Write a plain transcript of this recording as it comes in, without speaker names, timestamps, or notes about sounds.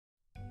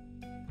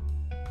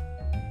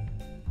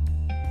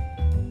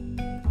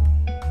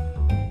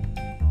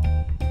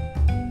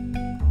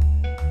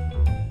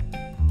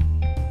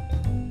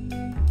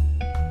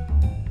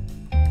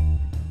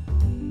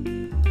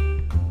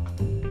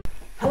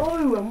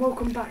and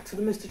welcome back to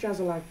the Mr.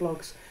 Jazzalag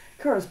vlogs.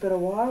 It's been a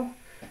while.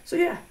 So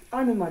yeah,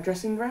 I'm in my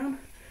dressing gown.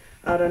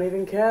 I don't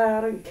even care,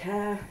 I don't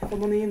care if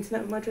I'm on the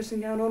internet with my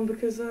dressing gown on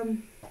because,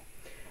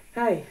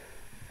 hey,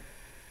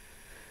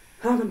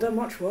 I haven't done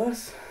much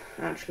worse.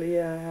 Actually,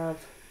 yeah, I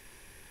have.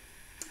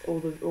 All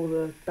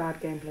the bad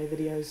gameplay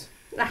videos.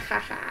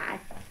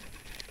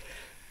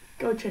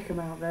 Go check them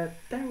out, they're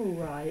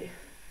alright.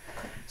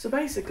 So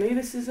basically,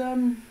 this is,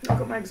 I've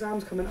got my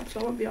exams coming up, so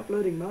I won't be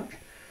uploading much.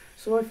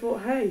 So I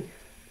thought, hey,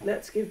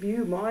 let's give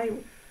you my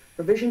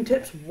revision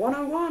tips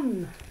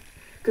 101.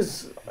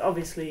 Because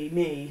obviously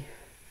me,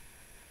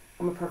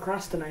 I'm a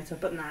procrastinator,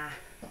 but nah,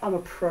 I'm a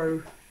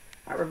pro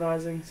at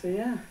revising. So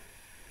yeah,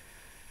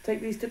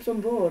 take these tips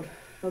on board.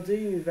 They'll do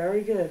you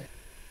very good.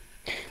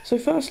 So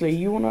firstly,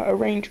 you want to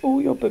arrange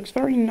all your books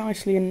very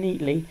nicely and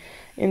neatly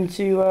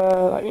into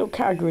like little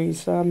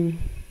categories. And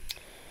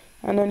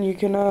then you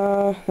can,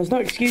 there's no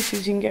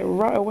excuses, you can get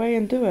right away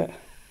and do it.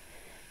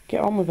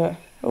 Get on with it.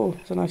 Oh,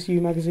 it's a nice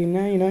U magazine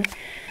there, you know,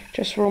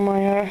 just for all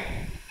my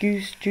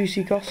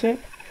juicy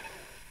gossip.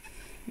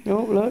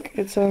 Oh, look,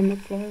 it's a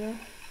fly there.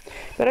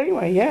 But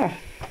anyway, yeah.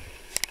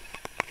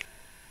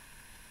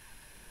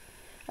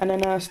 And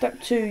then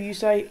step 2, you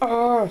say,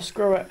 oh,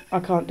 screw it, I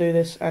can't do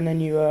this. And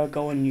then you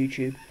go on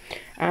YouTube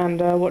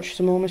and watch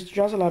some more Mr.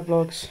 Jazzalag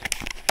vlogs.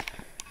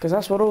 Because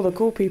that's what all the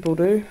cool people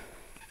do.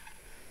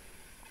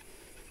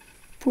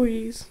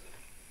 Please.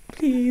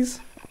 Please.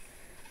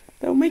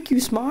 They'll make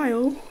you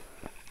smile.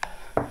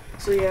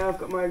 So yeah, I've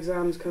got my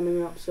exams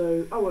coming up,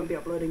 so I won't be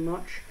uploading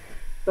much.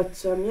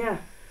 But yeah.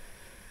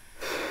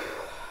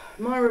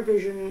 My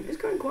revision is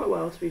going quite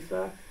well, to be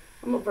fair.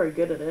 I'm not very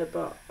good at it,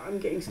 but I'm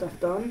getting stuff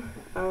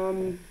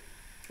done.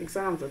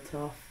 Exams are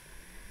tough.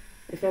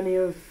 If any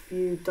of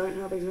you don't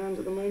have exams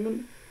at the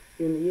moment,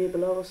 you're in the year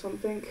below or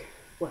something,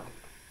 well,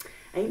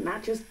 ain't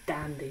that just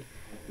dandy?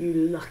 You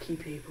lucky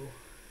people.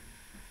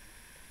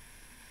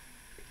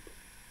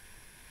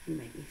 You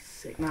make me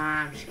sick.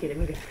 Nah, I'm just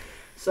kidding. Okay.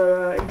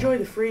 So enjoy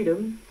the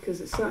freedom, because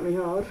it's certainly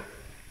hard.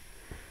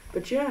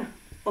 But yeah,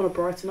 on a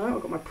brighter note,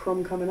 I've got my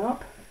prom coming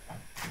up.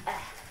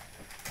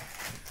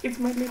 It's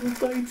my little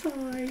bow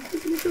tie.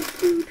 Isn't it so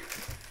cute?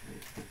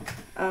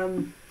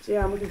 So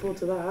yeah, I'm looking forward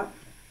to that.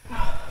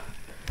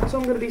 So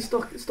I'm going to be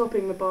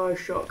stopping the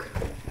Bioshock.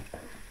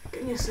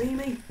 Can you see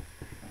me?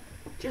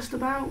 Just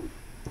about.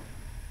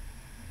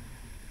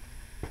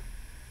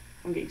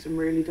 I'm getting some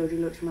really dodgy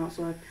looks from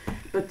outside.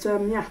 But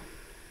yeah.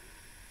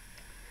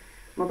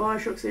 My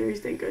Bioshock series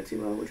didn't go too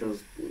well, which I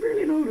was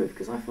really annoyed with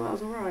because I thought I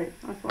was alright.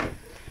 I thought I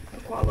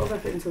put quite a lot of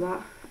effort into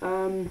that.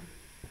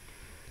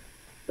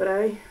 But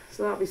hey,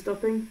 so that'll be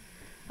stopping.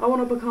 I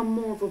want to become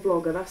more of a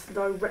vlogger. That's the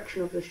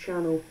direction of this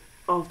channel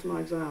after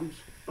my exams.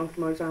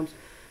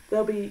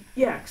 There'll be,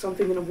 yeah, because I'm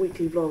thinking of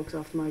weekly vlogs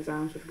after my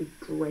exams, which would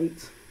be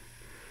great.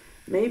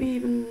 Maybe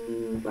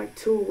even like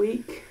 2 a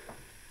week,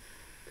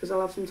 because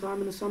I'll have some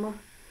time in the summer.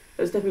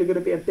 There's definitely going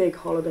to be a big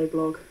holiday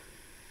vlog.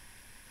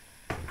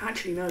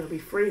 Actually, no, there'll be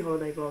 3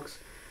 holiday vlogs,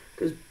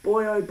 because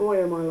boy oh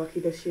boy am I lucky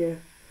this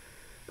year.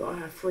 But I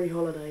have 3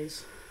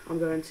 holidays. I'm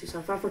going to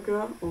South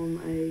Africa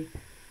on a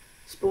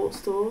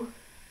sports tour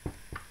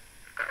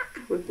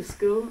with the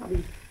school. I'll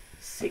be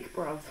sick,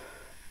 bruv.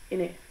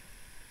 In it,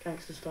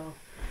 gangster style.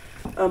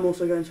 I'm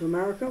also going to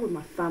America with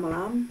my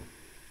family.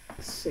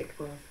 Sick,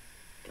 bruv.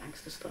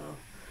 Gangster style.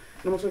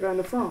 And I'm also going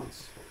to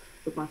France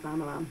with my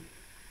family.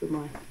 With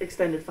my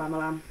extended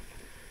family.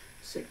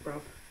 Sick,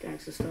 bruv.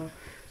 Gangster style.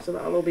 So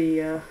that'll all be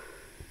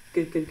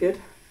good.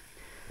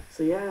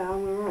 So yeah,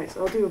 I'm alright.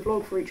 So I'll do a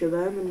vlog for each of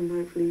them and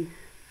hopefully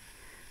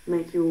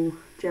make you all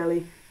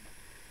jelly.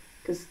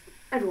 Because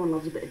everyone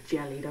loves a bit of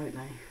jelly, don't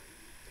they?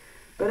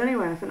 But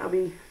anyway, I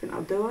think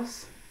that'll do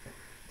us.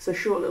 It's a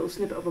short little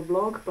snippet of a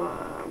vlog,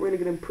 but really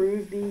going to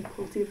improve the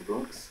quality of the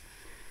vlogs.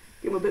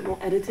 Get them a bit more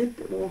edited,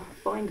 a bit more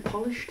fine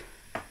polished.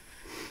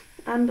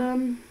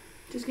 And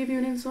just give you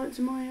an insight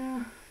to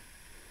my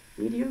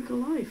mediocre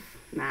life.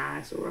 Nah,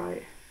 it's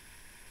alright.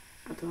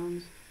 At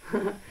times.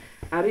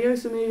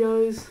 Adios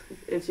amigos.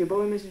 It's your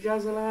boy Mr.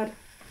 Jazzalag.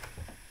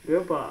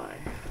 Goodbye.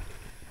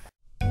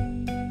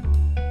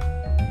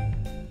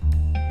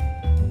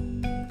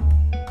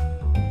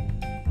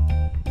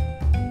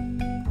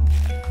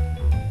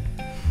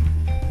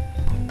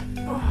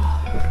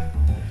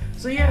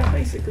 So yeah,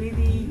 basically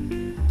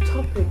the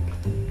topic,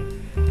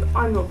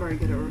 I'm not very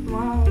good at,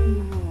 well,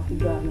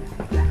 damn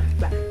it.